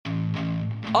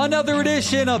Another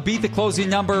edition of Beat the Closing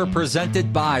Number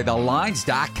presented by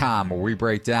TheLines.com, where we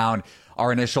break down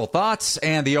our initial thoughts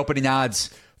and the opening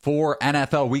odds for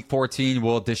NFL Week 14.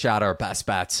 We'll dish out our best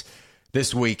bets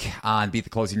this week on Beat the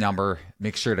Closing Number.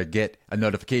 Make sure to get a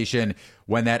notification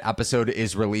when that episode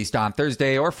is released on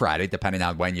Thursday or Friday, depending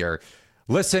on when you're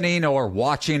listening or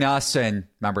watching us. And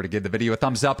remember to give the video a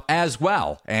thumbs up as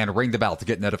well and ring the bell to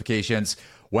get notifications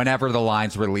whenever The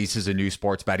Lines releases a new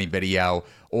sports betting video,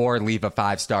 or leave a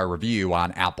 5-star review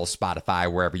on Apple, Spotify,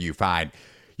 wherever you find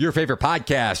your favorite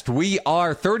podcast. We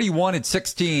are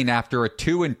 31-16 after a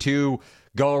 2-2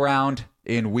 go around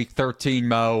in week 13,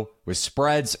 Mo, with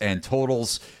spreads and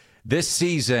totals this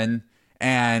season.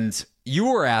 And you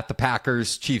were at the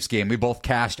Packers-Chiefs game. We both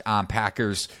cashed on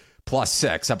Packers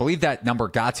 +6. I believe that number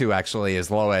got to actually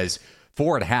as low as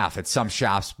 4.5 at some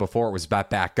shops before it was bet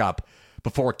back up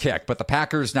before kick. But the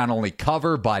Packers not only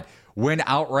cover, but win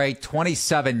outright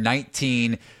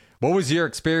 27-19. What was your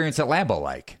experience at Lambeau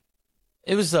like?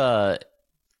 It was a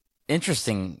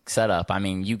interesting setup. I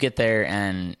mean, you get there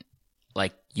and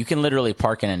like you can literally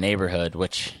park in a neighborhood,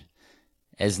 which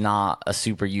is not a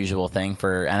super usual thing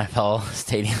for NFL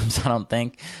stadiums, I don't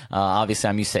think.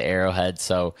 Obviously, I'm used to Arrowhead,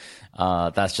 so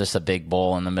that's just a big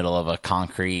bowl in the middle of a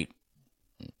concrete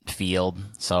field.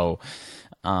 So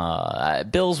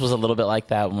Bills was a little bit like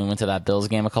that when we went to that Bills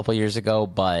game a couple years ago,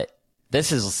 but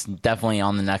this is definitely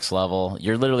on the next level.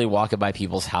 You're literally walking by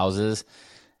people's houses,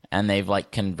 and they've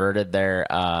like converted their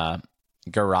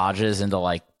garages into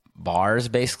like bars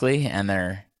basically, and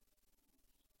their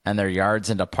yards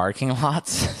into parking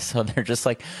lots. So they're just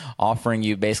like offering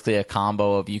you basically a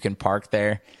combo of you can park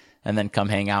there and then come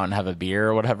hang out and have a beer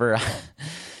or whatever.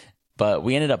 But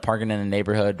we ended up parking in a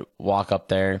neighborhood, walk up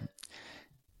there.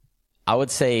 I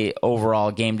would say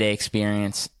overall game day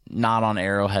experience, not on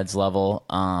Arrowhead's level.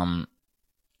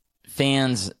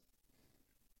 Fans,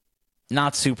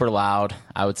 not super loud,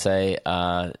 I would say.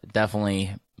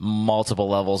 Definitely multiple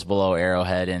levels below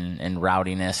Arrowhead in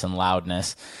rowdiness and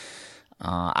loudness.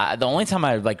 The only time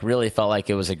I like really felt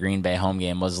like it was a Green Bay home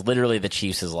game was literally the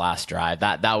Chiefs' last drive.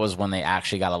 That was when they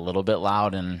actually got a little bit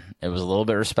loud and it was a little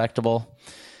bit respectable.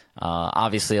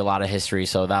 Obviously a lot of history,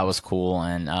 so that was cool,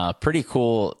 and pretty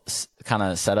cool kind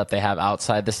of setup they have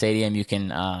outside the stadium. You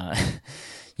can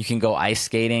you can go ice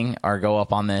skating or go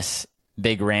up on this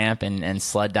big ramp and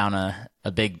sled down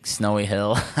a big snowy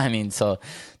hill. I mean, so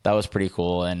that was pretty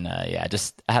cool, and yeah,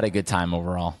 just had a good time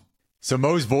overall. So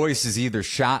Mo's voice is either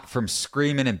shot from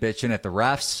screaming and bitching at the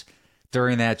refs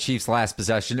during that Chiefs last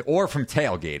possession or from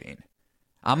tailgating.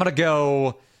 I'm going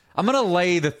to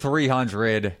lay the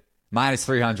 300, minus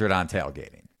 300 on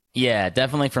tailgating. Yeah,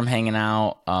 definitely from hanging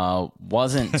out.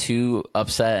 Wasn't too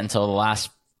upset until the last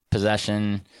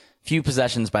possession. Few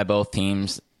possessions by both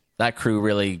teams. That crew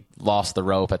really lost the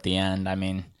rope at the end. I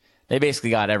mean, they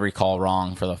basically got every call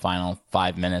wrong for the final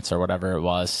 5 minutes or whatever it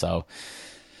was. So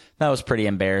that was pretty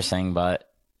embarrassing. But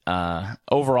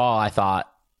overall, I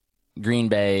thought Green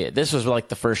Bay, this was like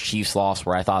the first Chiefs loss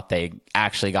where I thought they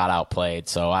actually got outplayed.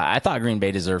 So I thought Green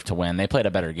Bay deserved to win. They played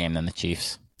a better game than the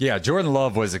Chiefs. Yeah, Jordan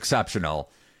Love was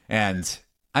exceptional. And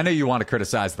I know you want to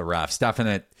criticize the refs.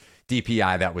 Definite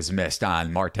DPI that was missed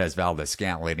on Martez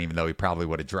Valdez-Scantling, even though he probably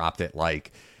would have dropped it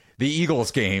like the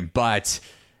Eagles game. But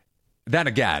then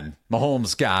again,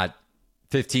 Mahomes got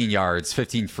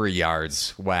 15 free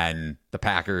yards when the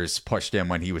Packers pushed him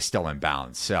when he was still in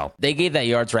bounds. So they gave that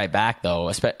yards right back, though.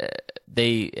 What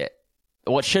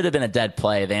should have been a dead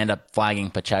play, they end up flagging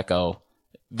Pacheco.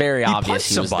 Very obvious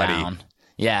he was down.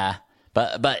 Yeah,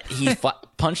 but he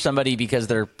punched somebody because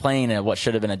they're playing at what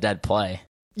should have been a dead play.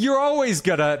 You're always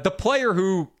the player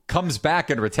who comes back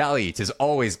and retaliates is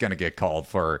always gonna get called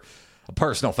for a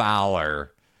personal foul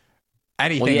or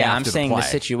anything. Well, yeah, after I'm the saying play. the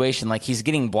situation, like he's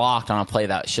getting blocked on a play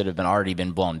that should have already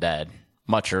been blown dead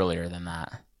much earlier than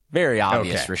that. Very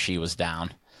obvious Rasheed was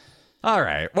down. All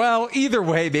right. Well, either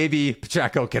way, maybe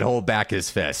Pacheco can hold back his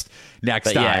fist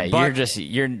next time. Yeah,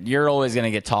 you're always going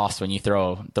to get tossed when you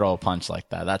throw a punch like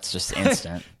that. That's just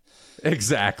instant.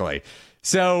 Exactly.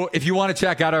 So if you want to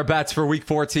check out our bets for Week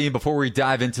 14 before we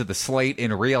dive into the slate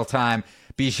in real time,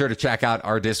 be sure to check out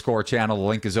our Discord channel. The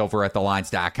link is over at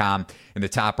thelines.com in the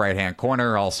top right-hand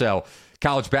corner. Also,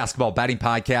 college basketball betting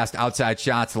podcast, Outside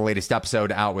Shots, the latest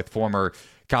episode out with former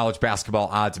college basketball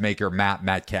odds maker Matt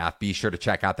Metcalf. Be sure to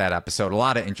check out that episode. A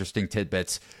lot of interesting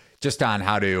tidbits just on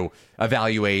how to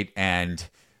evaluate and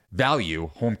value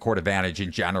home court advantage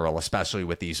in general, especially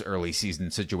with these early season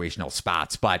situational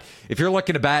spots. But if you're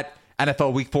looking to bet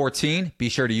NFL Week 14, be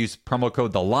sure to use promo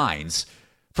code THELINES.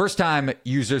 First-time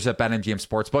users at BetMGM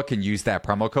Sportsbook can use that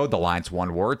promo code, THELINES,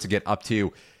 one word, to get up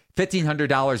to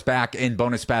 $1,500 back in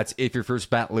bonus bets if your first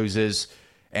bet loses.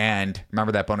 And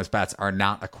remember that bonus bets are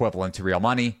not equivalent to real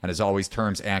money. And as always,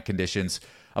 terms and conditions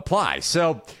apply.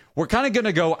 So we're kind of going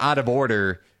to go out of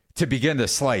order to begin the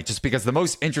slate, just because the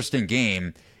most interesting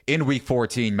game in Week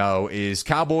 14, Mo, is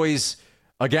Cowboys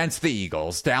against the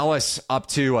Eagles. Dallas up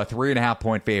to a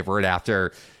 3.5-point favorite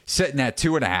after sitting at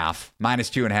 2.5,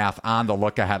 -2.5 on the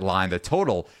look-ahead line. The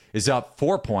total is up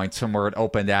 4 points from where it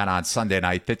opened at on Sunday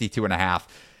night, 52.5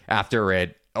 after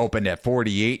it opened at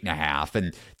 48.5.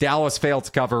 And Dallas failed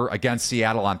to cover against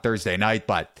Seattle on Thursday night,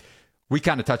 but we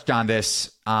kind of touched on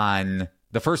this on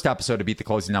the first episode to Beat the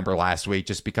Closing Number last week,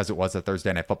 just because it was a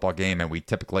Thursday night football game, and we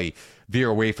typically veer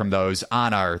away from those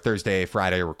on our Thursday,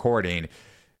 Friday recording.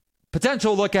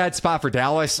 Potential look ahead spot for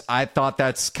Dallas. I thought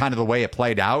that's kind of the way it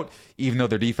played out, even though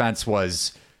their defense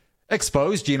was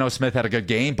exposed. Geno Smith had a good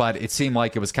game, but it seemed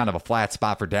like it was kind of a flat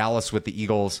spot for Dallas with the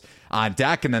Eagles on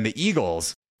deck. And then the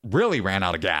Eagles really ran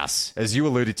out of gas, as you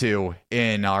alluded to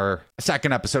in our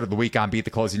second episode of the week on Beat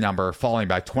the Closing Number, falling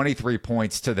by 23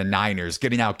 points to the Niners,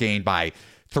 getting outgained by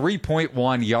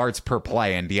 3.1 yards per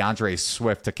play. And DeAndre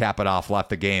Swift, to cap it off,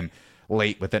 left the game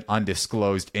late with an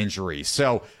undisclosed injury.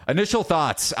 So initial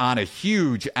thoughts on a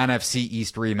huge NFC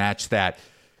East rematch that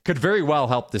could very well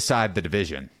help decide the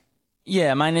division.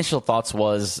 Yeah, my initial thoughts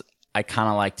was I kind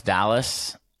of liked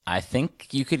Dallas. I think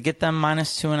you could get them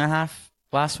 -2.5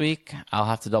 last week. I'll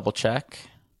have to double check.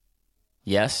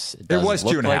 Yes, it was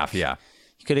 2.5. Yeah,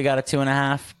 you could have got a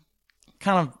 2.5.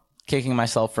 Kind of kicking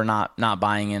myself for not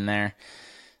buying in there.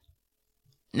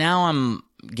 Now I'm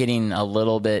getting a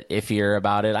little bit iffier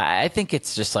about it. I think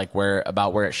it's just like where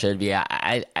it should be.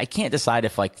 I can't decide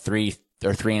if like 3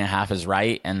 or 3.5 is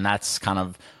right, and that's kind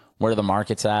of where the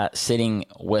market's at, sitting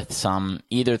with some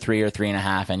either 3 or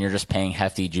 3.5, and you're just paying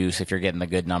hefty juice if you're getting the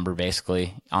good number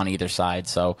basically on either side.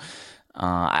 So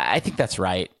I think that's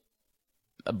right.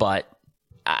 But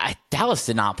Dallas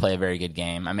did not play a very good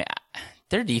game. I mean,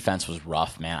 their defense was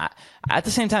rough, man. At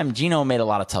the same time, Geno made a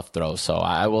lot of tough throws, so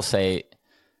I will say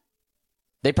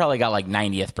they probably got like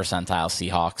 90th percentile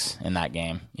Seahawks in that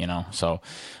game, you know? So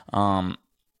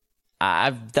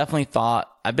I've definitely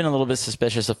I've been a little bit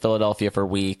suspicious of Philadelphia for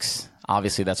weeks.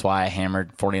 Obviously, that's why I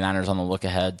hammered 49ers on the look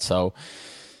ahead. So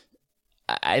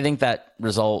I think that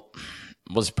result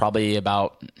was probably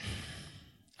about,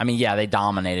 I mean, yeah, they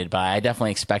dominated, but I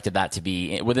definitely expected that to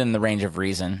be within the range of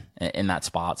reason in that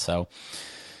spot. So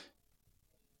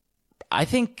I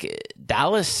think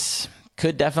Dallas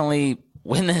could definitely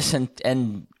win this,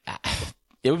 and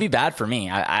it would be bad for me.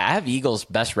 I have Eagles'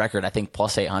 best record, I think,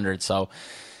 +800, so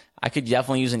I could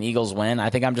definitely use an Eagles win. I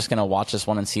think I'm just going to watch this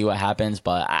one and see what happens,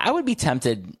 but I would be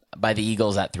tempted by the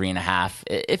Eagles at 3.5.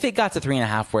 If it got to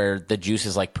 3.5 where the juice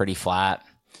is like pretty flat,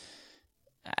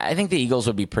 I think the Eagles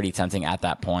would be pretty tempting at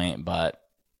that point, but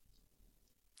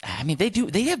I mean,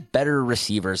 they have better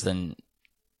receivers than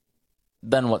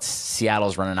what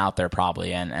Seattle's running out there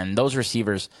probably, and those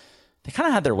receivers, they kind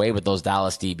of had their way with those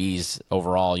Dallas DBs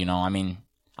overall, you know. I mean,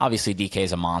 obviously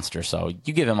DK's a monster, so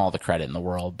you give him all the credit in the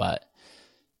world, but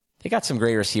they got some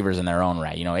great receivers in their own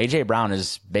right. You know, A.J. Brown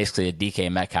is basically a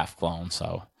DK Metcalf clone,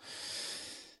 so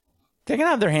they're going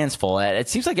to have their hands full. It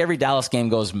seems like every Dallas game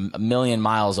goes a million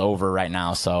miles over right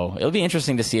now, so it'll be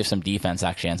interesting to see if some defense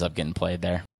actually ends up getting played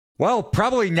there. Well,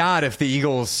 probably not if the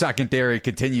Eagles' secondary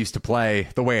continues to play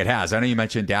the way it has. I know you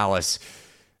mentioned Dallas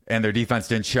and their defense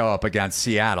didn't show up against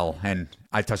Seattle, and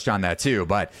I touched on that too.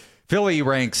 But Philly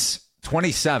ranks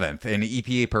 27th in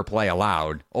EPA per play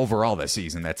allowed overall this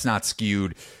season. That's not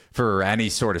skewed for any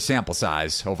sort of sample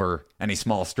size over any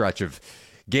small stretch of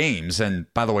games. And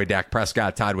by the way, Dak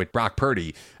Prescott tied with Brock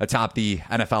Purdy atop the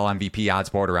NFL MVP odds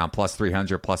board around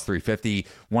 +300, +350.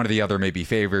 One or the other may be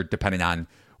favored depending on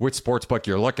which sportsbook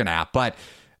you're looking at. But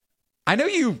I know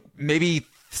you maybe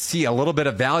see a little bit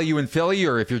of value in Philly,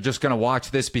 or if you're just going to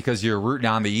watch this because you're rooting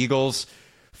on the Eagles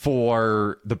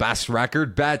for the best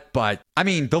record bet. But I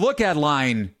mean, the look at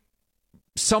line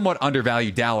somewhat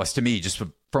undervalued Dallas to me, just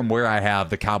from where I have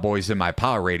the Cowboys in my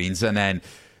power ratings. And then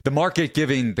the market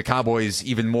giving the Cowboys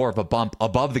even more of a bump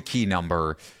above the key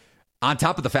number, on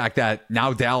top of the fact that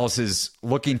now Dallas is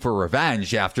looking for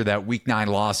revenge after that Week 9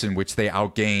 loss in which they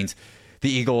outgained the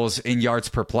Eagles in yards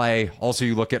per play. Also,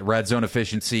 you look at red zone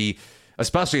efficiency,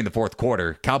 especially in the fourth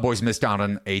quarter. Cowboys missed out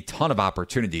on a ton of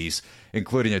opportunities,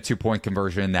 including a 2-point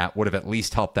conversion that would have at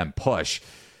least helped them push.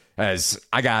 As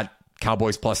I got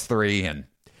Cowboys +3, and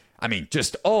I mean,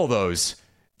 just all those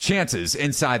chances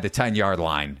inside the 10-yard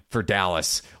line for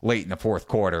Dallas late in the fourth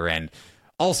quarter. And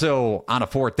also on a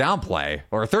fourth down play,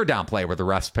 or a third down play, where the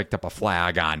refs picked up a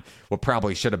flag on what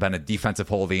probably should have been a defensive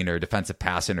holding or defensive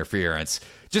pass interference.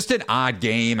 Just an odd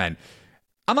game. And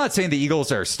I'm not saying the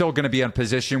Eagles are still going to be in a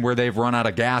position where they've run out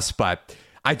of gas, but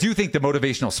I do think the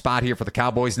motivational spot here for the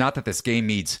Cowboys, not that this game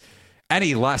needs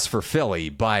any less for Philly,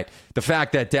 but the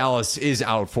fact that Dallas is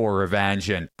out for revenge,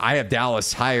 and I have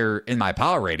Dallas higher in my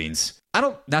power ratings. I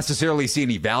don't necessarily see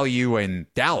any value in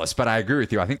Dallas, but I agree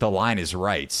with you. I think the line is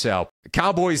right. So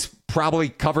Cowboys probably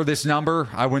cover this number.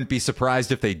 I wouldn't be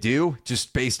surprised if they do,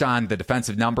 just based on the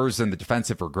defensive numbers and the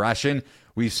defensive regression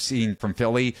we've seen from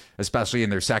Philly, especially in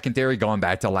their secondary going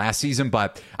back to last season.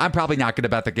 But I'm probably not going to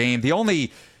bet the game. The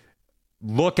only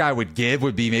look I would give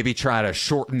would be maybe try to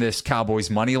shorten this Cowboys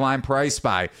money line price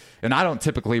by, and I don't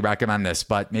typically recommend this,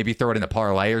 but maybe throw it in a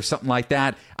parlay or something like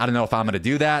that. I don't know if I'm going to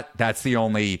do that. That's the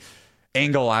only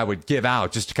angle I would give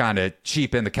out, just to kind of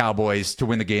cheapen the Cowboys to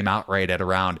win the game outright at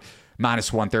around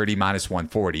minus 130, minus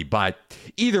 140. But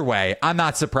either way, I'm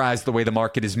not surprised the way the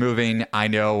market is moving. I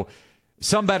know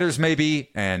some bettors maybe,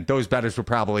 and those bettors were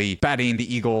probably betting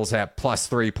the Eagles at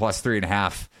 +3,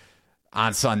 +3.5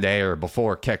 on Sunday or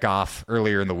before kickoff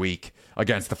earlier in the week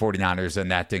against the 49ers,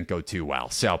 and that didn't go too well.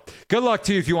 So good luck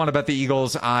to you if you want to bet the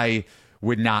Eagles. I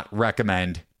would not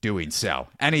recommend doing so.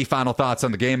 Any final thoughts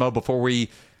on the game, before we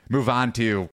move on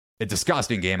to a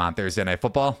disgusting game on Thursday Night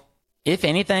Football? If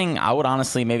anything, I would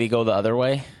honestly maybe go the other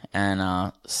way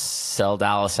and sell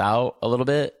Dallas out a little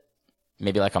bit,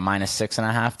 maybe like a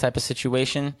 -6.5 type of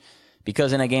situation,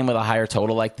 because in a game with a higher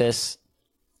total like this,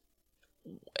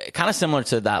 kind of similar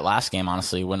to that last game,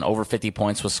 honestly, when over 50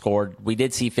 points was scored, we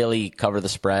did see Philly cover the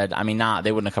spread. I mean,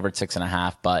 they wouldn't have covered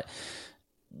 6.5, but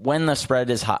when the spread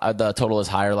is high, the total is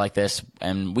higher like this,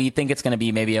 and we think it's going to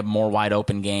be maybe a more wide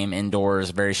open game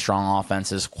indoors, very strong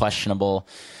offenses, questionable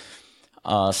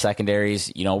secondaries.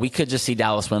 We could just see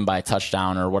Dallas win by a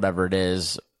touchdown or whatever it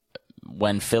is,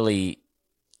 when Philly,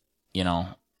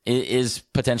 is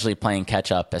potentially playing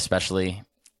catch up, especially.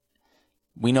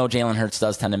 We know Jalen Hurts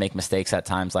does tend to make mistakes at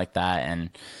times like that. And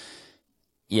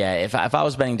yeah, if I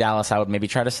was betting Dallas, I would maybe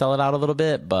try to sell it out a little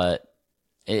bit, but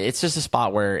it's just a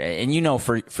spot where, and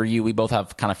for you, we both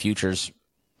have kind of futures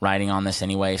riding on this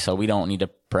anyway, so we don't need to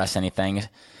press anything,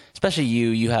 especially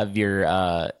you have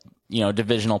your,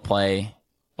 divisional play,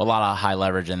 a lot of high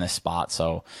leverage in this spot.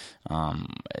 So,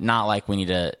 not like we need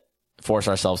to force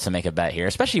ourselves to make a bet here,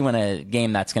 especially when a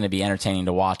game that's going to be entertaining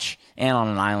to watch and on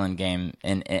an island game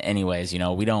anyways.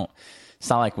 It's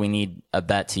not like we need a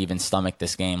bet to even stomach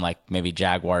this game, like maybe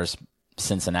Jaguars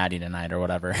Cincinnati tonight or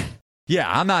whatever. Yeah,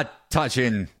 I'm not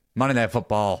touching Monday Night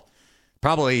Football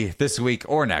probably this week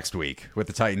or next week with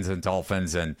the Titans and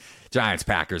Dolphins and Giants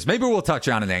Packers. Maybe we'll touch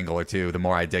on an angle or two the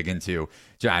more I dig into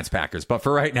Giants Packers. But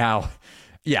for right now,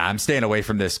 yeah, I'm staying away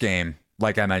from this game,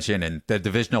 like I mentioned, and the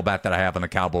divisional bet that I have on the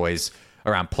Cowboys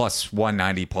around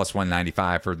 +190,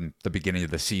 +195 for the beginning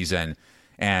of the season.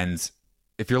 And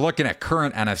if you're looking at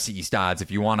current NFC East odds,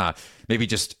 if you want to maybe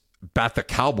just bet the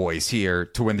Cowboys here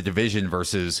to win the division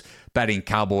versus betting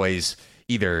Cowboys,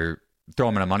 either throw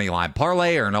them in a money line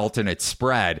parlay or an alternate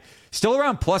spread, still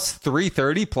around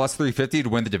 +330, +350 to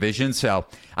win the division. So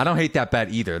I don't hate that bet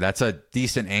either. That's a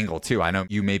decent angle too. I know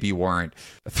you maybe weren't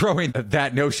throwing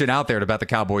that notion out there to bet the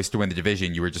Cowboys to win the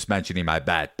division. You were just mentioning my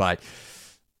bet, but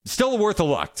still worth a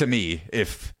look to me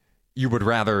if you would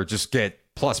rather just get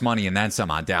plus money and then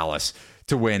some on Dallas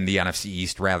to win the NFC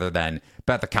East rather than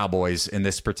bet the Cowboys in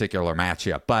this particular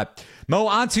matchup. But Mo,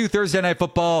 on to Thursday Night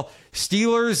Football,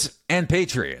 Steelers and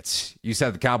Patriots. You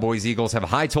said the Cowboys, Eagles have a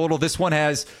high total. This one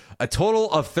has a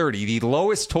total of 30, the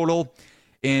lowest total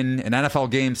in an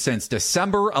NFL game since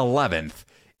December 11th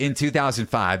in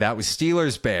 2005. That was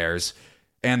Steelers Bears,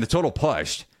 and the total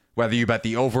pushed, whether you bet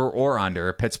the over or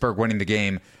under, Pittsburgh winning the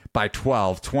game by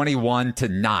 12,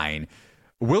 21-9.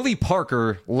 Willie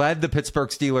Parker led the Pittsburgh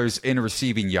Steelers in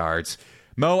receiving yards.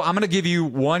 Mo, I'm going to give you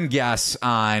one guess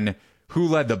on who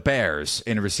led the Bears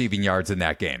in receiving yards in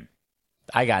that game.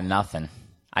 I got nothing.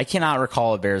 I cannot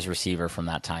recall a Bears receiver from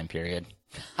that time period.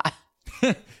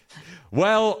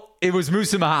 Well, it was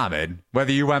Musa Muhammad.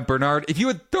 Whether you went Bernard, if you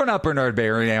had thrown out Bernard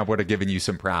Berry, I would have given you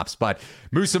some props. But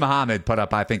Musa Muhammad put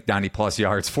up, I think, 90-plus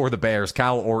yards for the Bears.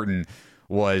 Kyle Orton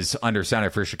was under center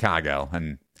for Chicago,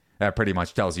 and that pretty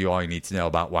much tells you all you need to know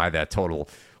about why that total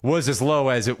was as low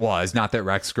as it was. Not that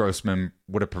Rex Grossman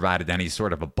would have provided any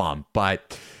sort of a bump,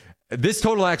 but this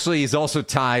total actually is also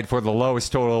tied for the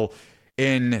lowest total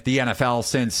in the NFL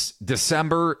since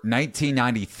December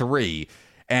 1993.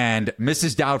 And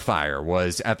Mrs. Doubtfire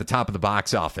was at the top of the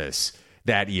box office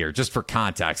that year. Just for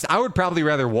context, I would probably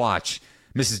rather watch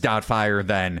Mrs. Doubtfire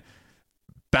than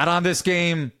bet on this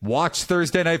game, watch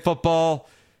Thursday Night Football,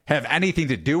 have anything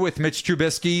to do with Mitch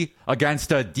Trubisky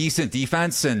against a decent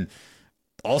defense, and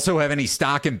also have any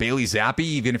stock in Bailey Zappi,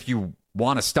 even if you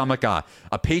want to stomach a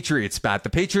Patriots bet. The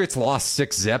Patriots lost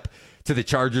 6-0 to the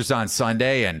Chargers on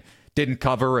Sunday and didn't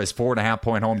cover as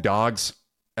 4.5-point home dogs.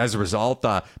 As a result,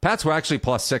 Pats were actually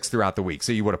 +6 throughout the week,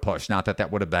 so you would have pushed. Not that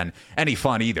that would have been any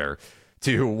fun either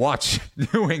to watch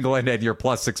New England and your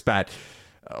 +6 bet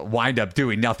wind up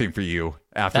doing nothing for you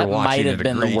after watching. That might have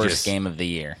been the worst game of the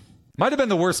year. Might have been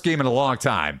the worst game in a long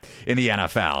time in the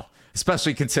NFL,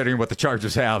 especially considering what the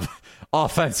Chargers have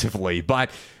offensively. But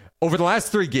over the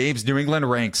last 3 games, New England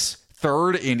ranks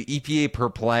 3rd in EPA per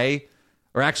play,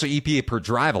 or actually EPA per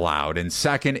drive allowed, and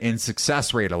 2nd in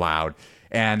success rate allowed.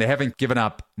 And they haven't given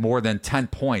up more than 10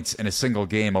 points in a single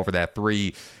game over that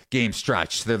 3-game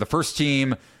stretch. They're the first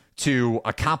team to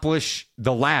accomplish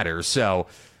the latter, so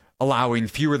allowing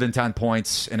fewer than 10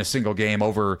 points in a single game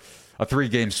over a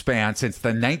 3-game span since the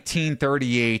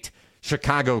 1938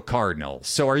 Chicago Cardinals.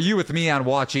 So are you with me on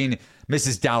watching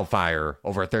Mrs. Doubtfire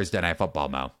over Thursday Night Football,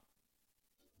 Mo?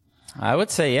 I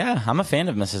would say, yeah. I'm a fan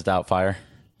of Mrs. Doubtfire.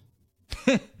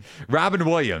 Robin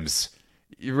Williams.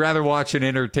 You'd rather watch an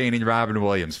entertaining Robin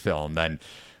Williams film than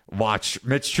watch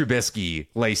Mitch Trubisky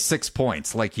lay 6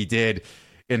 points like he did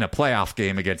in a playoff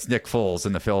game against Nick Foles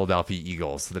and the Philadelphia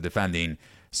Eagles, the defending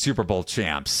Super Bowl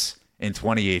champs in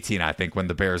 2018, I think, when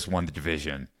the Bears won the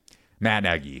division. Matt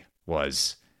Nagy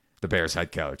was the Bears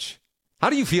head coach. How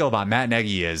do you feel about Matt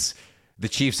Nagy as the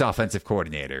Chiefs offensive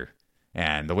coordinator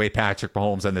and the way Patrick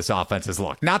Mahomes and this offense has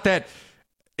looked? Not that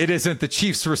it isn't the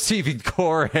Chiefs receiving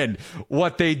core and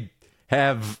what they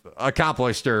have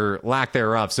accomplished or lack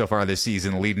thereof so far this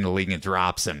season, leading the league in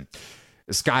drops, and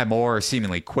Sky Moore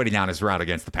seemingly quitting on his route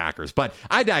against the Packers. But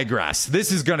I digress.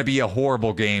 This is going to be a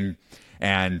horrible game,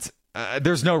 and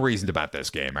there's no reason to bet this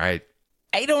game, right?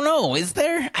 I don't know. Is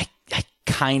there? I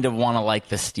kind of want to like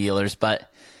the Steelers, but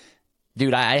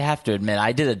dude, I have to admit,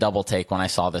 I did a double take when I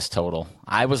saw this total.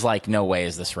 I was like, no way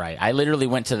is this right. I literally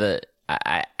went to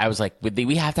I was like,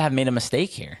 we have to have made a mistake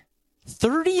here.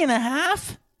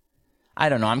 30.5? I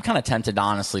don't know. I'm kind of tempted to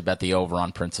honestly bet the over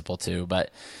on principle too,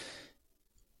 but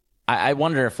I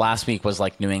wonder if last week was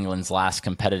like New England's last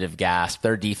competitive gasp.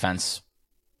 Their defense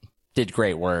did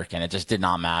great work, and it just did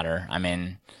not matter. I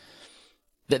mean,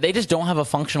 they just don't have a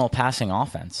functional passing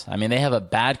offense. I mean, they have a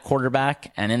bad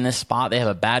quarterback, and in this spot, they have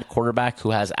a bad quarterback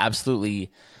who has absolutely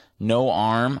no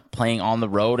arm playing on the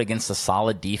road against a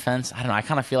solid defense. I don't know. I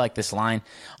kind of feel like this line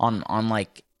on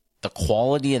like the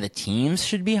quality of the teams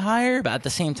should be higher, but at the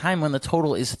same time, when the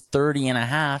total is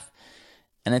 30.5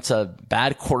 and it's a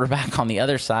bad quarterback on the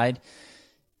other side,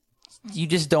 you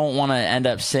just don't want to end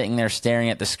up sitting there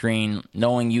staring at the screen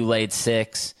knowing you laid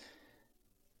 6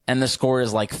 and the score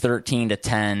is like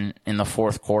 13-10 in the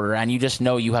fourth quarter, and you just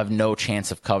know you have no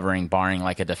chance of covering barring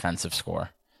like a defensive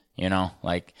score. You know,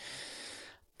 like,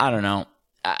 I don't know.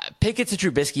 Pickett to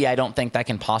Trubisky, I don't think that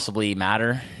can possibly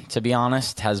matter, to be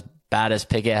honest, as bad as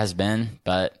Pickett has been.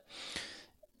 But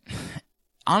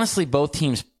honestly, both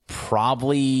teams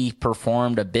probably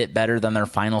performed a bit better than their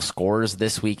final scores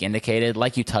this week indicated.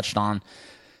 Like you touched on,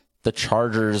 the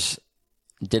Chargers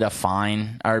did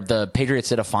the Patriots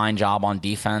did a fine job on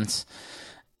defense.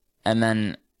 And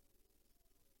then,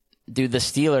 dude, the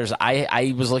Steelers,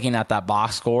 I was looking at that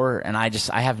box score, and I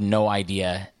have no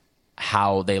idea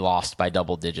how they lost by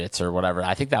double digits or whatever.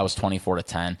 I think that was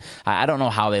 24-10. I don't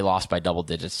know how they lost by double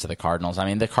digits to the Cardinals. I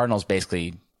mean, the Cardinals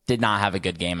basically did not have a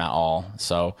good game at all.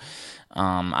 So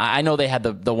I know they had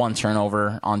the one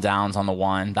turnover on downs on the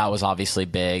one. That was obviously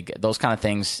big. Those kind of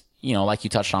things, you know, like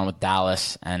you touched on with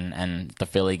Dallas and the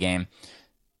Philly game,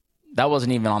 that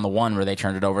wasn't even on the one where they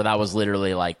turned it over. That was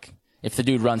literally like, if the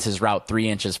dude runs his route 3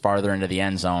 inches farther into the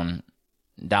end zone,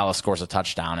 Dallas scores a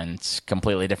touchdown, and it's a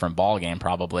completely different ball game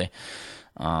probably.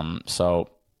 So,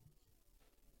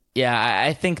 yeah,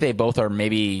 I think they both are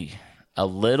maybe a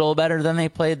little better than they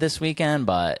played this weekend,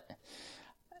 but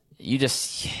you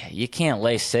can't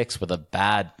lay 6 with a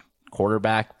bad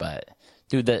quarterback. But,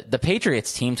 dude, the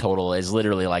Patriots team total is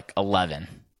literally like 11.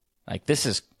 Like, this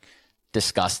is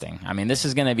disgusting. I mean, this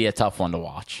is going to be a tough one to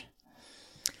watch.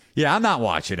 Yeah, I'm not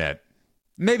watching it.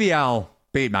 Maybe I'll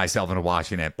bait myself into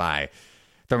watching it by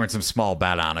throwing some small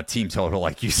bet on a team total,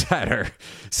 like you said, or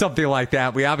something like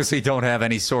that. We obviously don't have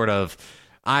any sort of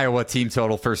Iowa team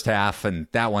total first half, and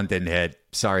that one didn't hit.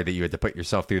 Sorry that you had to put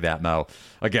yourself through that, Mo,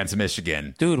 against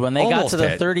Michigan. Dude, when they got to the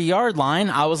 30-yard line,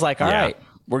 I was like, all right,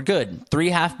 we're good. 3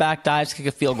 halfback dives, kick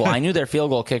a field goal. I knew their field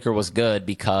goal kicker was good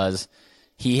because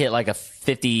he hit like a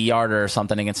 50-yarder or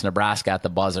something against Nebraska at the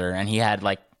buzzer, and he had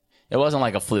like, it wasn't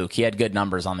like a fluke. He had good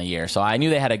numbers on the year. So I knew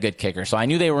they had a good kicker. So I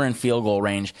knew they were in field goal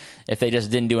range if they just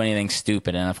didn't do anything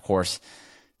stupid. And of course,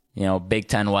 you know, Big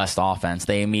Ten West offense,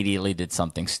 they immediately did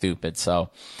something stupid. So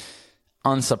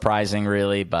unsurprising,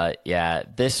 really. But yeah,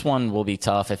 this one will be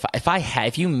tough.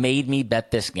 If you made me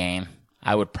bet this game,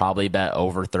 I would probably bet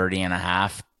over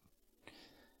 30.5.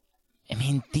 I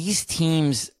mean, these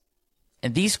teams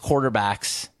and these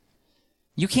quarterbacks,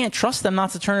 you can't trust them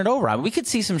not to turn it over. I mean, we could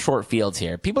see some short fields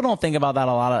here. People don't think about that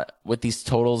a lot with these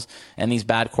totals and these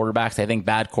bad quarterbacks. I think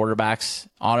bad quarterbacks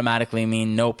automatically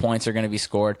mean no points are going to be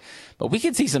scored. But we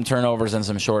could see some turnovers and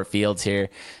some short fields here.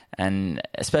 And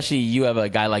especially you have a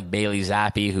guy like Bailey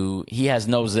Zappi, who he has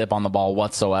no zip on the ball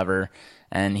whatsoever.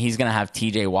 And he's going to have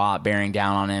TJ Watt bearing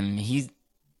down on him.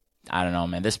 I don't know,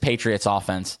 man. This Patriots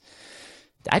offense,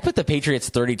 I put the Patriots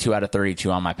 32 out of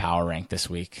 32 on my power rank this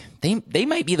week. They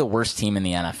might be the worst team in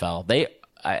the NFL.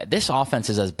 This offense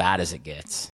is as bad as it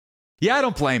gets. Yeah, I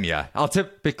don't blame you. I'll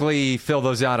typically fill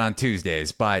those out on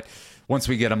Tuesdays, but once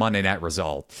we get a Monday night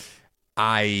result,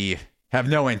 I have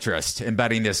no interest in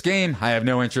betting this game. I have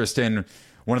no interest in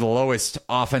one of the lowest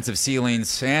offensive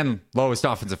ceilings and lowest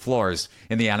offensive floors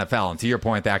in the NFL. And to your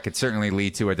point, that could certainly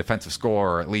lead to a defensive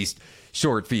score or at least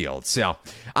short field. So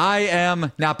I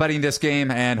am not betting this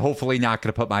game and hopefully not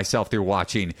going to put myself through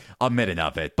watching a minute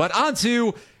of it. But on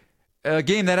to a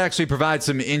game that actually provides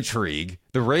some intrigue.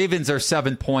 The Ravens are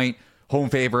 7-point home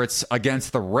favorites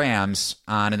against the Rams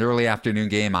on an early afternoon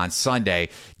game on Sunday,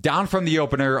 down from the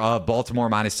opener of Baltimore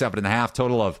minus 7.5,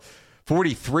 total of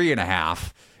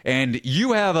 43.5. And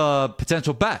you have a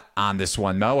potential bet on this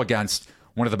one, Mo, against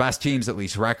one of the best teams, at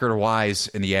least record-wise,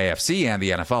 in the AFC and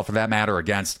the NFL, for that matter,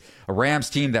 against a Rams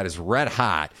team that is red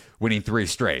hot, winning 3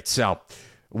 straight. So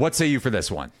what say you for this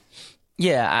one?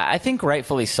 Yeah, I think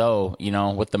rightfully so,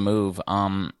 with the move.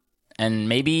 And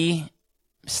maybe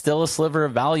still a sliver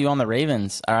of value on the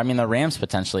the Rams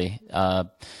potentially.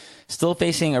 Still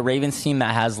facing a Ravens team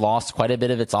that has lost quite a bit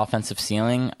of its offensive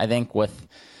ceiling, I think, with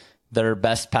their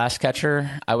best pass catcher,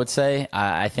 I would say.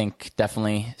 I think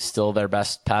definitely still their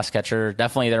best pass catcher,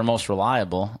 definitely their most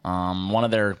reliable. One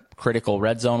of their critical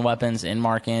red zone weapons in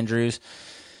Mark Andrews.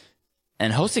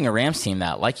 And hosting a Rams team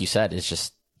that, like you said, is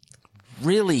just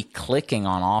really clicking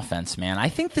on offense, man. I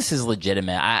think this is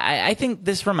legitimate. I think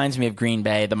this reminds me of Green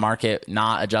Bay, the market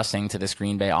not adjusting to this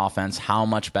Green Bay offense, how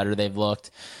much better they've looked.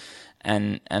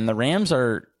 And the Rams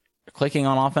are clicking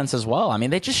on offense as well. I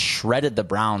mean, they just shredded the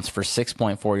Browns for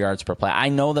 6.4 yards per play. I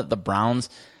know that the Browns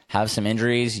have some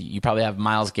injuries. You probably have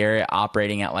Myles Garrett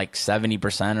operating at like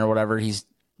 70% or whatever he's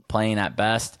playing at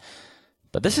best.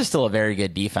 But this is still a very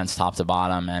good defense top to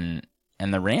bottom.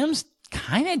 And the Rams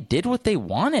kind of did what they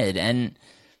wanted. And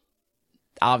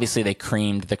obviously they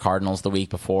creamed the Cardinals the week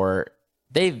before.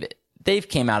 They've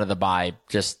came out of the bye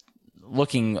just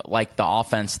looking like the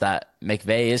offense that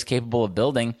McVay is capable of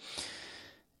building.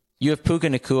 You have Puka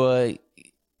Nacua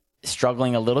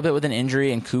struggling a little bit with an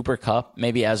injury, and Cooper Kupp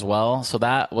maybe as well. So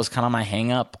that was kind of my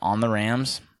hang-up on the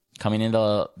Rams coming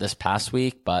into this past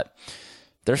week, but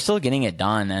they're still getting it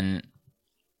done. And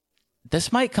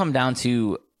this might come down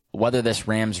to whether this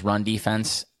Rams run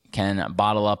defense can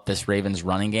bottle up this Ravens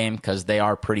running game, because they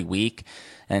are pretty weak.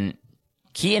 And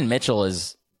Keaton Mitchell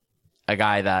is a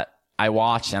guy that I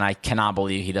watch, and I cannot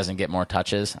believe he doesn't get more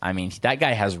touches. I mean, that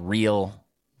guy has real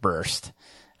burst.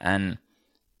 And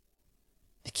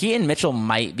Keaton Mitchell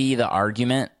might be the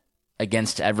argument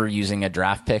against ever using a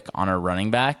draft pick on a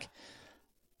running back.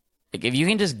 Like, if you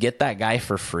can just get that guy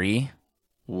for free,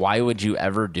 why would you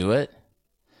ever do it?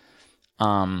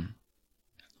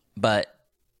 But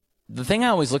the thing I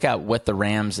always look at with the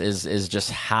Rams is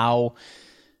just how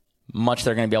much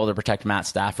they're going to be able to protect Matt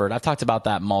Stafford. I've talked about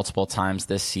that multiple times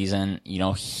this season.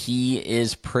 He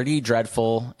is pretty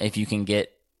dreadful if you can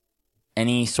get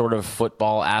any sort of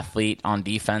football athlete on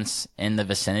defense in the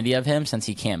vicinity of him, since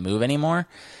he can't move anymore.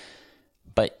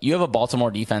 But you have a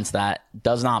Baltimore defense that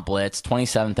does not blitz,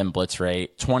 27th in blitz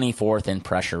rate, 24th in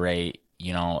pressure rate.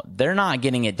 They're not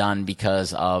getting it done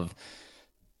because of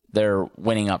their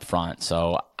winning up front.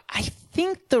 So I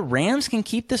think the Rams can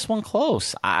keep this one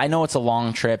close. I know it's a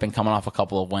long trip and coming off a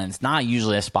couple of wins. Not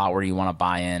usually a spot where you want to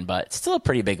buy in, but it's still a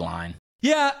pretty big line.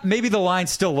 Yeah, maybe the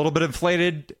line's still a little bit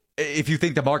inflated if you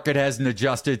think the market hasn't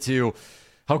adjusted to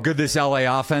how good this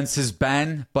LA offense has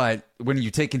been. But when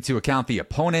you take into account the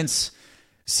opponents,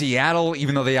 Seattle,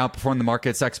 even though they outperformed the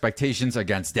market's expectations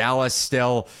against Dallas,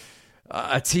 still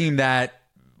a team that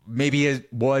maybe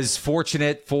was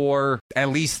fortunate for at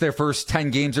least their first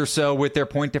 10 games or so with their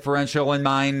point differential in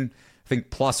mind. I think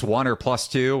 +1 or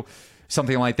 +2,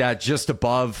 something like that, just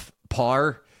above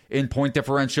par in point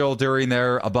differential during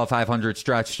their above 500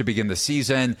 stretch to begin the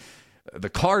season. The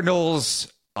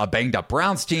Cardinals, a banged up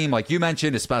Browns team, like you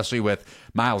mentioned, especially with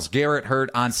Myles Garrett hurt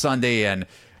on Sunday, and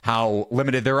how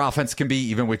limited their offense can be,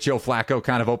 even with Joe Flacco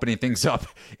kind of opening things up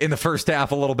in the first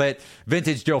half a little bit.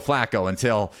 Vintage Joe Flacco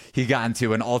until he got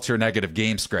into an ultra-negative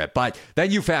game script. But then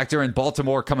you factor in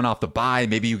Baltimore coming off the bye.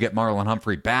 Maybe you get Marlon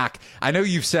Humphrey back. I know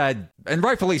you've said, and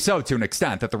rightfully so to an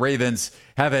extent, that the Ravens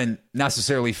haven't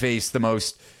necessarily faced the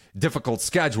most difficult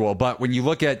schedule. But when you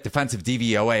look at defensive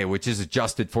DVOA, which is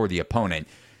adjusted for the opponent,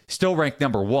 still ranked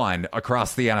number 1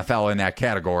 across the NFL in that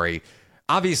category.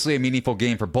 Obviously, a meaningful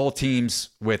game for both teams,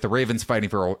 with the Ravens fighting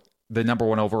for the number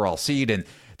 1 overall seed in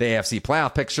the AFC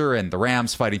playoff picture, and the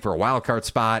Rams fighting for a wild card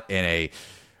spot in a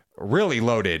really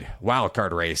loaded wild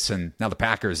card race. And now the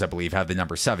Packers, I believe, have the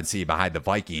number 7 seed behind the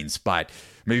Vikings, but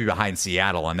maybe behind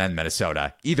Seattle and then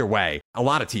Minnesota. Either way, a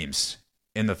lot of teams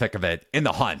in the thick of it, in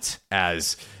the hunt,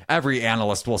 as every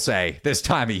analyst will say this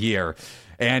time of year.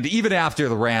 And even after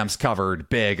the Rams covered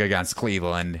big against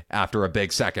Cleveland after a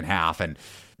big second half and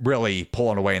really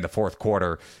pulling away in the fourth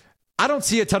quarter, I don't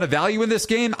see a ton of value in this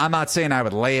game. I'm not saying I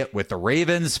would lay it with the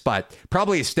Ravens, but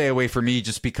probably a stay away for me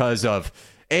just because of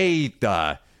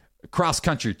the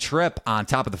cross-country trip, on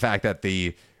top of the fact that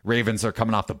the Ravens are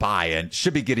coming off the bye and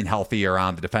should be getting healthier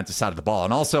on the defensive side of the ball.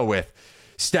 And also with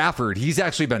Stafford, he's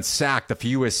actually been sacked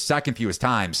the second fewest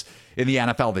times in the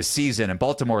NFL this season, and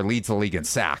Baltimore leads the league in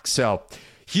sacks. So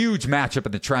huge matchup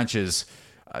in the trenches,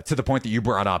 to the point that you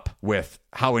brought up with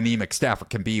how anemic Stafford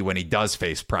can be when he does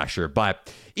face pressure.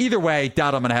 But either way,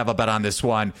 doubt I'm going to have a bet on this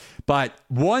one. But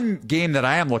one game that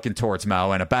I am looking towards,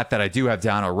 Mo, and a bet that I do have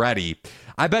down already,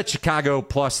 I bet Chicago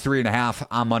plus 3.5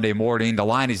 on Monday morning. The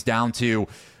line is down to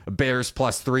Bears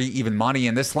plus 3, even money.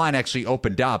 And this line actually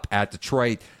opened up at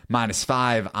Detroit minus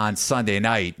 5 on Sunday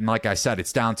night. And like I said,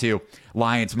 it's down to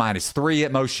Lions minus 3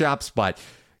 at most shops. But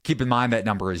keep in mind that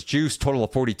number is juiced, total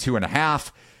of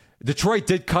 42.5. Detroit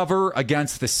did cover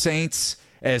against the Saints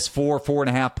as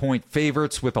 4.5 point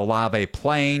favorites with Olave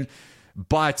playing.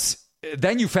 But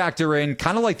then you factor in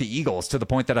kind of like the Eagles, to the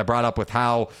point that I brought up with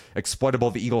how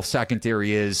exploitable the Eagles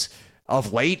secondary is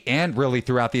of late and really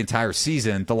throughout the entire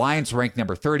season. The Lions ranked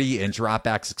number 30 in drop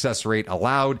back success rate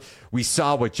allowed. We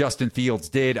saw what Justin Fields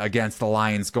did against the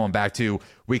Lions going back to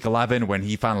week 11 when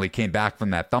he finally came back from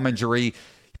that thumb injury.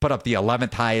 Put up the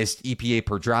 11th highest EPA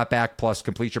per dropback plus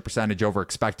completion percentage over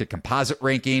expected composite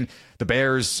ranking. The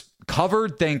Bears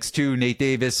covered thanks to Nate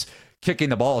Davis kicking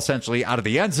the ball essentially out of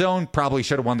the end zone. Probably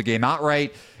should have won the game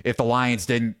outright if the Lions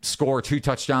didn't score 2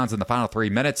 touchdowns in the final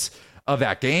 3 minutes of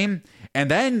that game.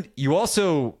 And then you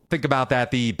also think about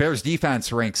that the Bears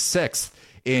defense ranks 6th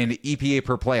in EPA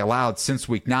per play allowed since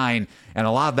week 9. And a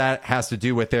lot of that has to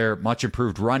do with their much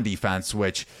improved run defense,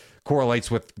 which correlates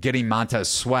with getting Montez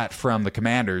Sweat from the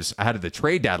Commanders ahead of the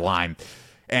trade deadline.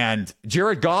 And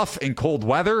Jared Goff in cold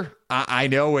weather, I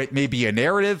know it may be a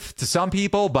narrative to some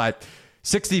people, but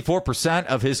 64%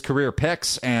 of his career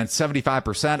picks and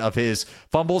 75% of his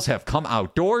fumbles have come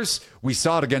outdoors. We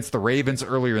saw it against the Ravens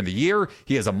earlier in the year.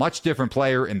 He is a much different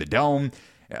player in the dome,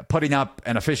 putting up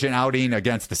an efficient outing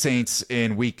against the Saints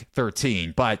in week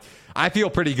 13. But I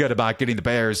feel pretty good about getting the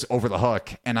Bears over the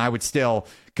hook, and I would still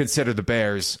consider the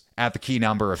Bears at the key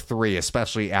number of 3,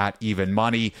 especially at even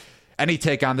money. Any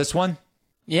take on this one?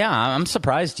 Yeah, I'm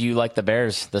surprised you like the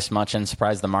Bears this much, and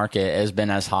surprised the market has been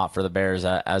as hot for the Bears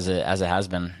as it has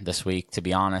been this week, to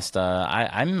be honest.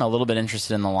 I'm a little bit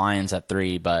interested in the Lions at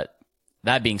 3, but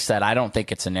that being said, I don't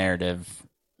think it's a narrative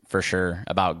for sure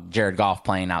about Jared Goff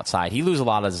playing outside. He loses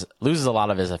a lot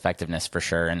of his effectiveness for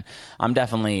sure, and I'm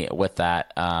definitely with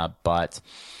that. But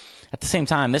at the same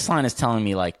time, this line is telling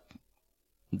me like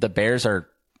the Bears are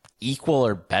equal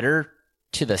or better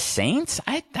to the Saints.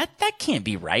 That can't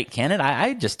be right, can it?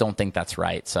 I just don't think that's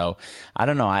right. So I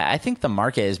don't know. I think the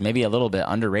market is maybe a little bit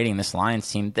underrating this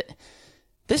Lions team.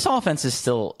 This offense is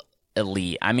still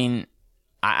elite. I mean,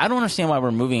 I don't understand why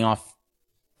we're moving off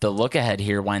the look ahead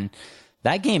here when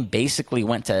that game basically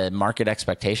went to market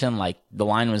expectation. Like the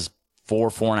line was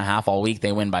 4.5 all week.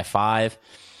 They win by 5.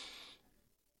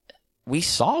 We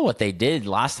saw what they did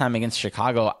last time against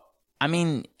Chicago. I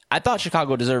mean, I thought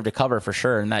Chicago deserved to cover for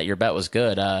sure, and that your bet was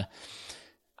good.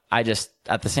 I just,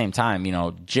 at the same time,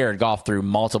 Jared Goff threw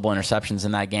multiple interceptions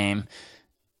in that game.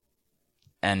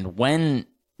 And when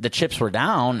the chips were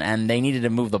down and they needed to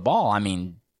move the ball, I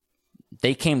mean,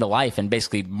 they came to life and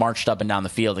basically marched up and down the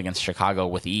field against Chicago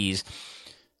with ease.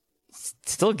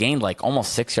 Still gained like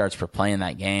almost 6 yards per play in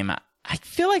that game. I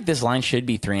feel like this line should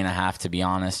be 3.5, to be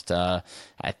honest. The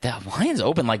Lions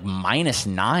open like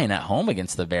 -9 at home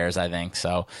against the Bears, I think.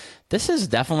 So this is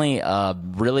definitely a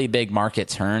really big market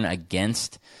turn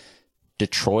against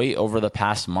Detroit over the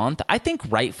past month. I think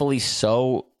rightfully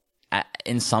so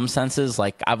in some senses.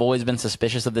 Like, I've always been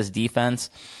suspicious of this defense,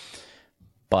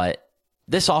 but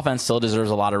this offense still deserves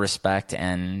a lot of respect,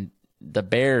 and the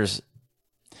Bears,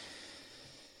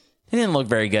 they didn't look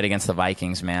very good against the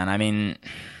Vikings, man. I mean,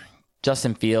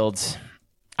 Justin Fields,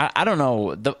 I don't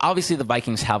know. Obviously, the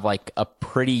Vikings have like a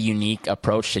pretty unique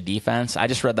approach to defense. I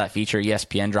just read that feature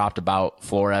ESPN dropped about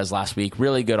Flores last week.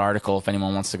 Really good article if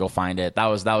anyone wants to go find it. That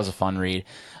was a fun read.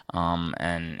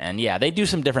 And yeah, they do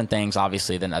some different things,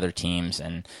 obviously, than other teams,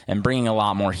 and bringing a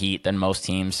lot more heat than most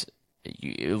teams.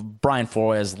 Brian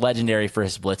Flores, legendary for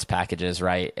his blitz packages,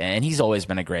 right? And he's always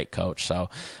been a great coach. So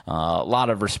a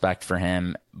lot of respect for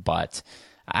him. But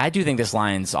I do think this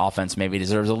Lions offense maybe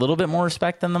deserves a little bit more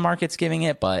respect than the market's giving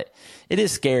it. But it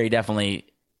is scary, definitely,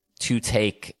 to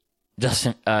take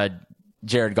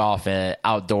Jared Goff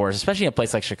outdoors, especially in a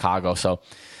place like Chicago. So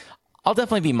I'll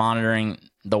definitely be monitoring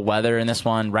the weather in this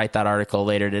one. Write that article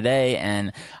later today.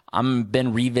 And I've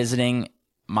been revisiting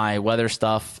my weather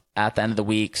stuff at the end of the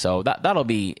week. So that'll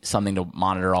be something to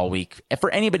monitor all week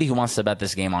for anybody who wants to bet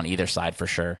this game on either side, for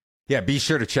sure. Yeah, be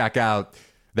sure to check out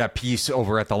that piece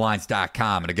over at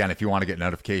thelines.com. And again, if you want to get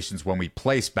notifications when we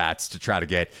place bets to try to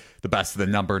get the best of the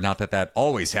number, not that that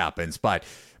always happens, but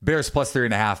Bears plus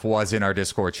 3.5 was in our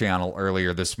Discord channel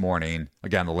earlier this morning.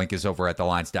 Again, the link is over at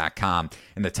thelines.com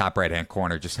in the top right-hand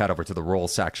corner. Just head over to the roll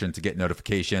section to get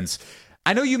notifications.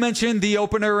 I know you mentioned the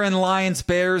opener in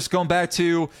Lions-Bears going back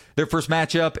to their first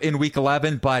matchup in Week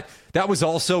 11, but that was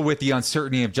also with the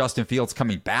uncertainty of Justin Fields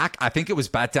coming back. I think it was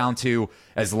bet down to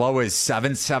as low as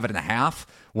 7.5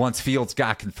 once Fields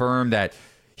got confirmed that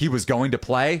he was going to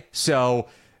play. So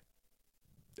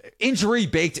injury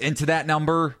baked into that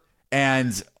number.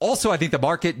 And also I think the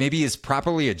market maybe is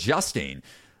properly adjusting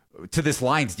to this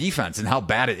Lions defense and how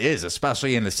bad it is,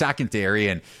 especially in the secondary.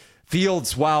 And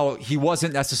Fields, while he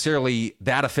wasn't necessarily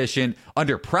that efficient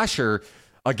under pressure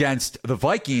against the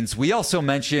Vikings, we also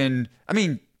mentioned, I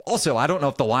don't know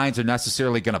if the Lions are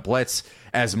necessarily going to blitz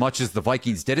as much as the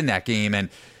Vikings did in that game. And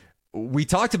we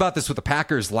talked about this with the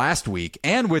Packers last week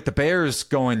and with the Bears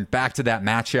going back to that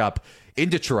matchup in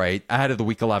Detroit ahead of the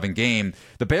Week 11 game.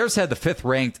 The Bears had the 5th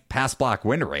ranked pass block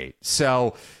win rate.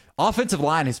 So offensive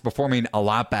line is performing a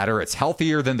lot better. It's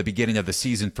healthier than the beginning of the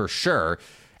season for sure.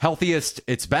 Healthiest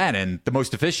it's been and the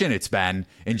most efficient it's been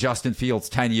in Justin Fields'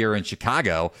 tenure in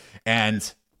Chicago,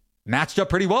 and matched up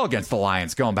pretty well against the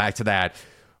Lions going back to that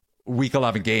Week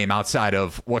 11 game outside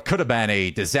of what could have been a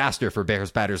disaster for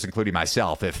Bears batters, including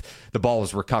myself, if the ball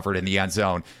was recovered in the end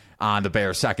zone on the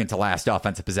Bears' second to last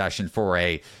offensive possession for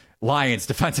a Lions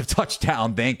defensive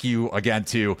touchdown. Thank you again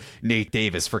to Nate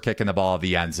Davis for kicking the ball in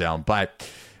the end zone. But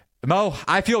Mo,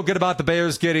 I feel good about the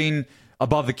Bears getting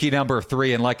above the key number of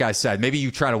 3. And like I said, maybe you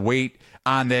try to wait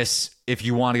on this if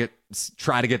you want to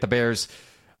try to get the Bears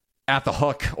at the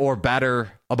hook or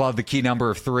better above the key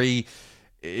number of 3.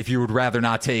 If you would rather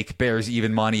not take Bears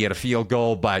even money at a field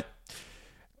goal. But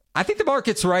I think the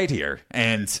market's right here.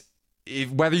 And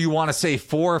whether you want to say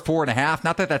 4 or 4.5,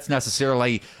 not that that's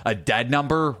necessarily a dead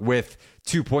number with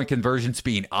 2-point conversions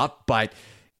being up, but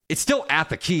it's still at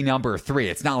the key number of 3.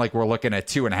 It's not like we're looking at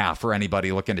 2.5 for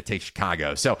anybody looking to take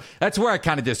Chicago. So that's where I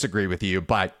kind of disagree with you.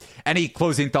 But any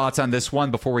closing thoughts on this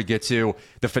one before we get to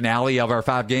the finale of our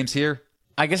 5 games here?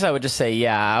 I guess I would just say,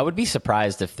 yeah, I would be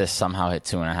surprised if this somehow hit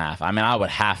 2.5. I mean, I would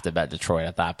have to bet Detroit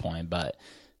at that point, but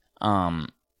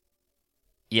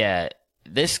yeah,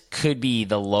 this could be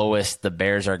the lowest the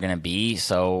Bears are going to be.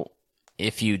 So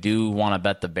if you do want to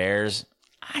bet the Bears,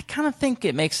 I kind of think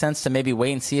it makes sense to maybe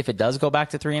wait and see if it does go back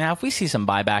to 3.5. We see some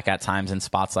buyback at times in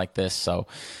spots like this. So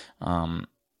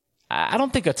I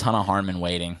don't think a ton of harm in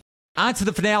waiting. On to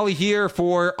the finale here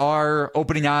for our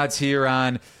opening odds here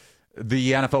on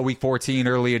the NFL Week 14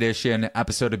 early edition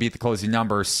episode to beat the closing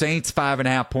number. Saints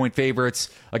 5.5-point favorites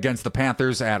against the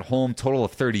Panthers at home, total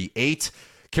of 38.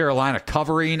 Carolina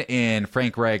covering in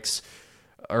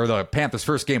the Panthers'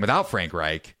 first game without Frank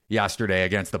Reich yesterday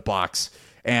against the Bucs,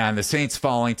 and the Saints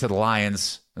falling to the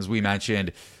Lions, as we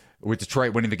mentioned, with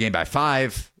Detroit winning the game by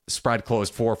 5. Spread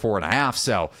closed 4.5.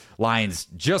 So Lions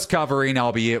just covering,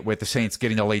 albeit with the Saints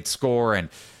getting a late score, and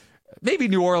maybe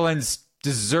New Orleans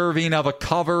deserving of a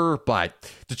cover,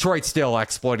 but Detroit still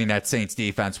exploiting that Saints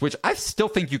defense, which I still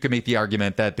think you can make the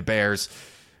argument that the Bears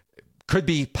could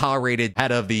be power rated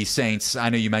ahead of the Saints. I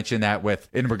know you mentioned that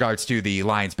in regards to the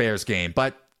Lions-Bears game,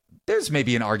 but there's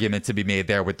maybe an argument to be made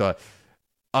there with the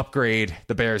upgrade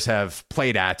the Bears have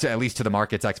played at least to the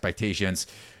market's expectations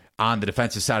on the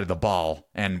defensive side of the ball,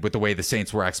 and with the way the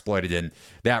Saints were exploited in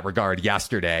that regard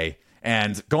yesterday.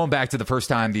 And going back to the first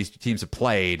time these teams have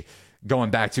played,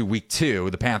 going back to week 2,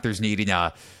 the Panthers needing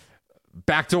a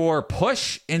backdoor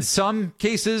push in some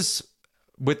cases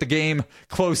with the game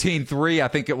closing 3. I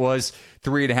think it was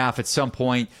 3.5 at some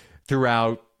point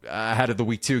throughout ahead of the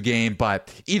week 2 game.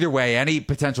 But either way, any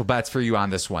potential bets for you on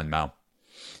this one, Mo?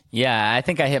 Yeah, I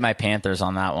think I hit my Panthers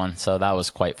on that one, so that was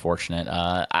quite fortunate.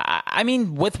 I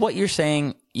mean, with what you're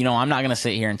saying, I'm not going to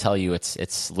sit here and tell you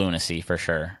it's lunacy for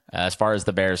sure. As far as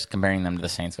the Bears comparing them to the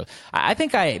Saints go, I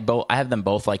think I have them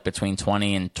both like between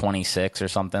 20 and 26 or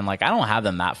something. Like I don't have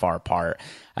them that far apart.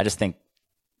 I just think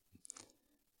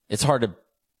it's hard to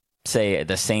say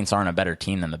the Saints aren't a better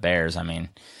team than the Bears. I mean,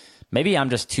 maybe I'm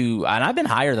just too, and I've been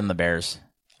higher than the Bears,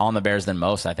 on the Bears than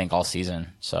most, I think, all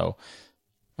season. So,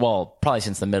 well, probably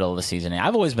since the middle of the season.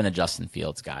 I've always been a Justin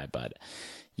Fields guy, but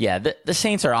yeah, the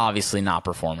Saints are obviously not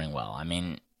performing well. I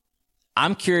mean,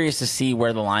 I'm curious to see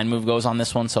where the line move goes on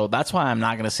this one. So that's why I'm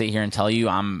not going to sit here and tell you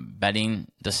I'm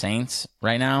betting the Saints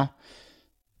right now,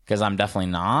 because I'm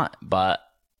definitely not. But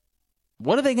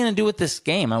what are they going to do with this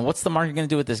game? And what's the market going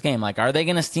to do with this game? Like, are they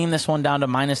going to steam this one down to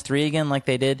 -3 again like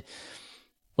they did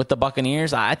with the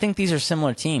Buccaneers? I think these are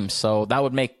similar teams, so that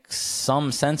would make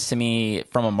some sense to me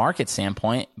from a market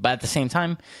standpoint. But at the same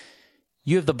time,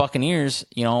 you have the Buccaneers,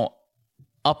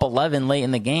 up 11 late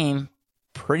in the game,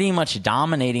 pretty much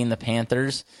dominating the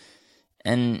Panthers,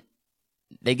 and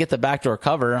they get the backdoor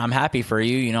cover. I'm happy for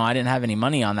you. I didn't have any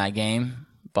money on that game,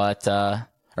 but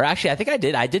or actually, I think I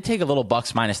did. I did take a little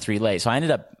Bucks -3 late, so I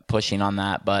ended up pushing on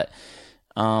that. But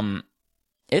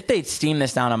if they steam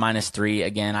this down to -3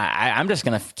 again, I'm just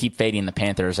going to keep fading the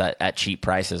Panthers at cheap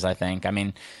prices, I think. I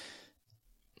mean,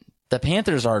 the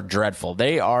Panthers are dreadful.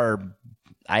 They are,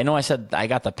 I know I said I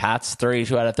got the Pats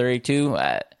 32 out of 32.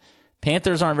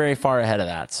 Panthers aren't very far ahead of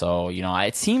that. So,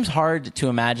 it seems hard to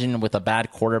imagine with a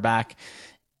bad quarterback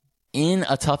in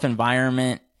a tough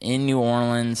environment in New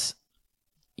Orleans.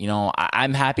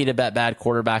 I'm happy to bet bad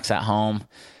quarterbacks at home.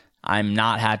 I'm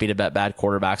not happy to bet bad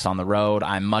quarterbacks on the road.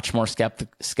 I'm much more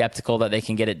skeptical that they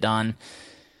can get it done.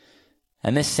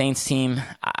 And this Saints team,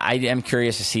 I am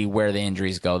curious to see where the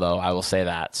injuries go, though. I will say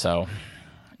that. So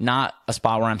not a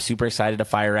spot where I'm super excited to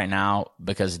fire right now,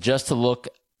 because just to look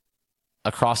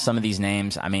across some of these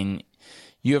names, I mean,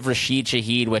 you have Rashid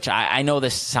Shaheed, which I know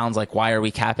this sounds like, why are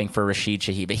we capping for Rashid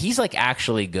Shaheed? But he's like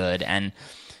actually good. And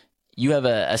you have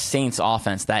a Saints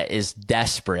offense that is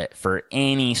desperate for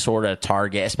any sort of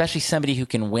target, especially somebody who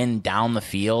can win down the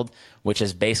field, which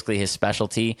is basically his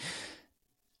specialty.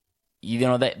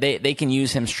 They can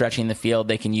use him stretching the field.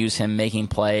 They can use him making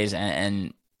plays,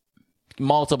 and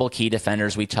multiple key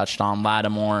defenders we touched on.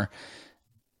 Lattimore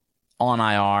on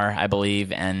IR, I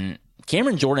believe, and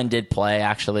Cameron Jordan did play,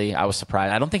 actually. I was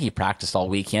surprised. I don't think he practiced all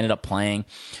week. He ended up playing.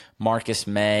 Marcus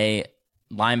May,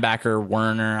 linebacker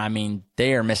Werner. I mean,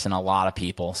 they are missing a lot of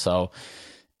people. So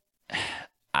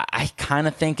I kind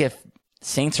of think if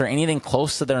Saints are anything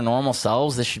close to their normal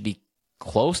selves, this should be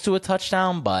close to a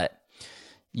touchdown. But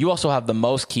you also have the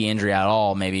most key injury at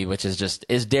all, maybe, which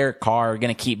is Derek Carr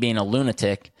going to keep being a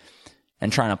lunatic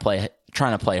and trying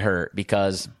to play hurt?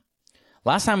 Because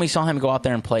last time we saw him go out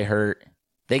there and play hurt,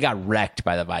 they got wrecked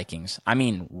by the Vikings. I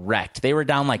mean, wrecked. They were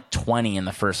down like 20 in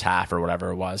the first half or whatever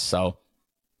it was. So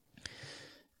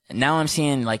now I'm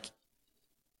seeing, like,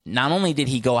 not only did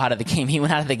he go out of the game, he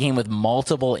went out of the game with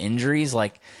multiple injuries,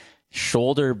 like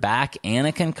shoulder, back, and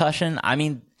a concussion. I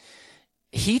mean,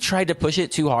 he tried to push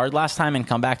it too hard last time and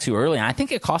come back too early, and I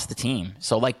think it cost the team.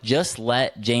 So, like, just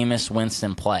let Jameis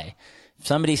Winston play. If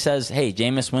somebody says, hey,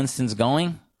 Jameis Winston's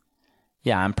going,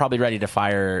 yeah, I'm probably ready to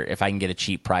fire if I can get a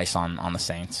cheap price on the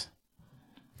Saints.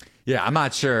 Yeah, I'm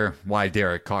not sure why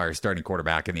Derek Carr is starting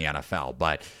quarterback in the NFL,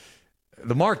 but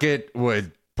the market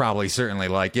would probably certainly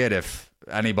like it if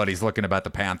anybody's looking to bet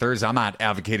the Panthers. I'm not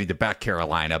advocating to bet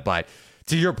Carolina, but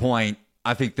to your point,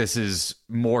 I think this is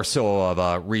more so of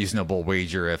a reasonable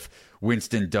wager if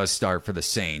Winston does start for the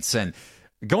Saints. And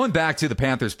going back to the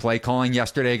Panthers play calling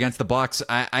yesterday against the Bucs,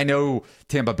 I know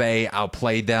Tampa Bay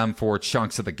outplayed them for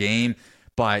chunks of the game,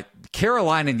 but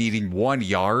Carolina needing 1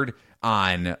 yard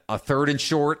on a 3rd and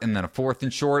short and then a 4th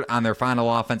and short on their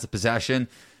final offensive possession,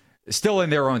 still in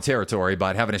their own territory,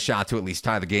 but having a shot to at least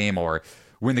tie the game or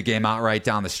win the game outright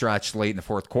down the stretch late in the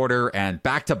 4th quarter, and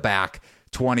back-to-back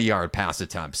 20-yard pass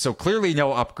attempts. So clearly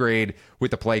no upgrade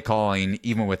with the play calling,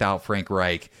 even without Frank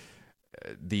Reich,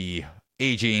 the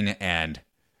aging and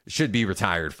should be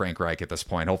retired Frank Reich at this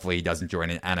point. Hopefully he doesn't join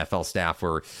an NFL staff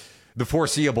for the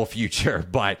foreseeable future.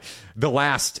 But the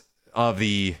last of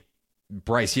the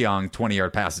Bryce Young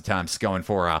 20-yard pass attempts going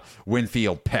for a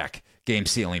Winfield pick,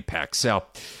 game-sealing pick. So,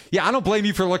 yeah, I don't blame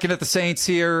you for looking at the Saints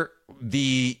here.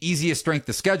 The easiest strength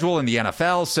of schedule in the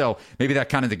NFL, so maybe that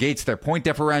kind of negates their point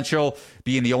differential,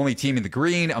 being the only team in the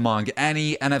green among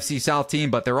any NFC South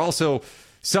team, but they're also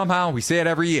somehow, we say it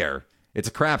every year, it's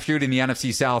a crapshoot in the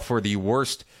NFC South for the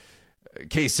worst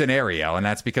case scenario, and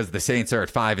that's because the Saints are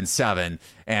at 5-7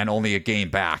 and only a game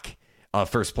back of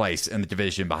first place in the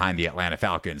division behind the Atlanta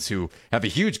Falcons, who have a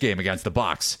huge game against the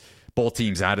Bucs. Both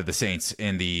teams out of the Saints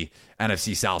in the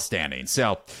NFC South standing.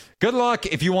 So good luck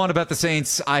if you want to bet the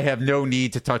Saints. I have no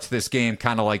need to touch this game,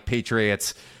 kind of like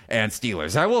Patriots and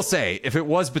Steelers. I will say, if it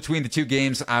was between the two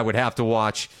games, I would have to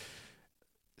watch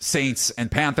Saints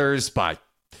and Panthers, but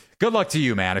good luck to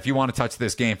you, man, if you want to touch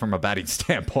this game from a betting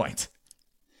standpoint.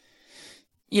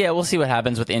 Yeah, we'll see what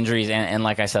happens with injuries. And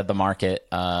like I said, the market,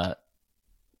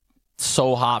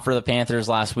 so hot for the Panthers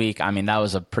last week. I mean, that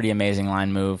was a pretty amazing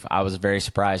line move. I was very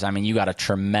surprised. I mean, you got a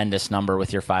tremendous number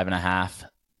with your 5.5,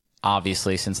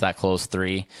 obviously, since that closed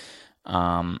 3.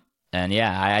 And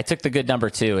yeah, I took the good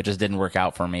number too. It just didn't work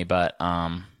out for me. But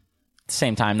at the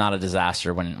same time, not a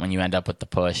disaster when you end up with the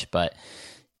push. But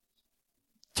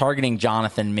targeting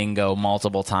Jonathan Mingo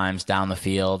multiple times down the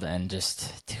field, and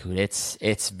just, dude,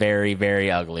 it's very, very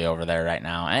ugly over there right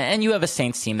now. And you have a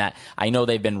Saints team that I know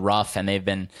they've been rough and they've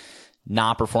been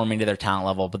not performing to their talent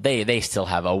level, but they still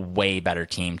have a way better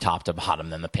team top to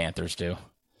bottom than the Panthers do.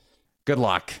 Good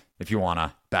luck if you want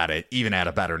to bet it, even at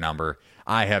a better number.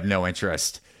 I have no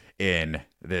interest in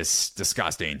this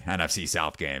disgusting NFC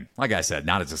South game. Like I said,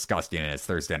 not as disgusting as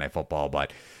Thursday Night Football,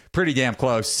 but pretty damn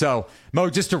close. So,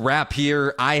 Mo, just to wrap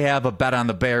here, I have a bet on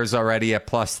the Bears already at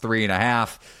plus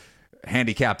 3.5.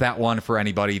 Handicap that one for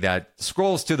anybody that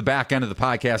scrolls to the back end of the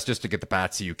podcast just to get the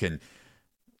bet, so you can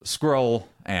scroll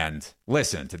and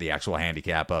listen to the actual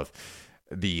handicap of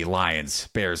the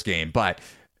Lions-Bears game. But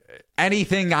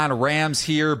anything on Rams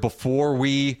here before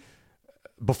we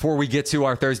get to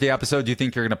our Thursday episode? Do you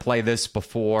think you're going to play this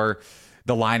before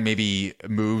the line maybe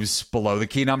moves below the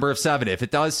key number of 7, if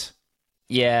it does?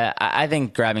 Yeah, I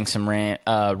think grabbing some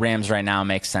Rams right now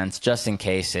makes sense, just in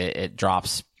case it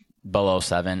drops below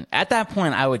 7. At that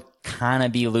point, I would kind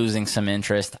of be losing some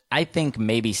interest. I think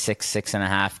maybe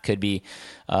 6.5 could be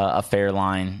a fair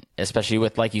line, especially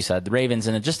with, like you said, the Ravens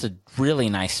in just a really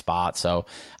nice spot. So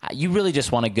you really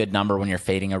just want a good number when you're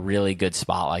fading a really good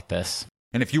spot like this.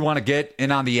 And if you want to get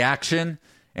in on the action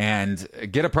and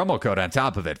get a promo code on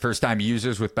top of it, first-time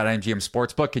users with BetMGM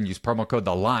Sportsbook can use promo code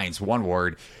The Lines, one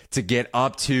word, to get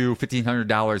up to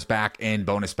 $1,500 back in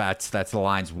bonus bets. That's The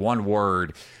Lines, one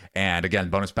word. And again,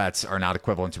 bonus bets are not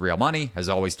equivalent to real money. As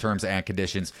always, terms and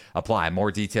conditions apply. More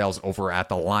details over at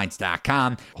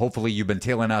thelines.com. Hopefully, you've been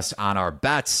tailing us on our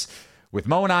bets, with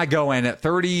Mo and I going at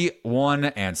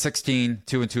 31-16,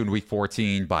 2-2 in week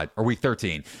 14, or week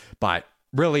 13. But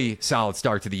really solid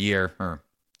start to the year, or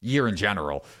year in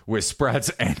general, with spreads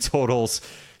and totals.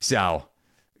 So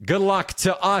good luck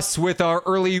to us with our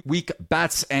early week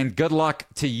bets, and good luck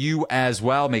to you as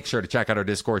well. Make sure to check out our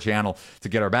Discord channel to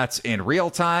get our bets in real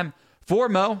time. For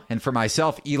Mo and for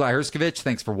myself, Eli Herskovich,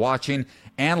 thanks for watching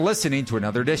and listening to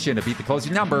another edition of Beat the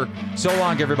Closing Number. So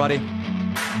long, everybody.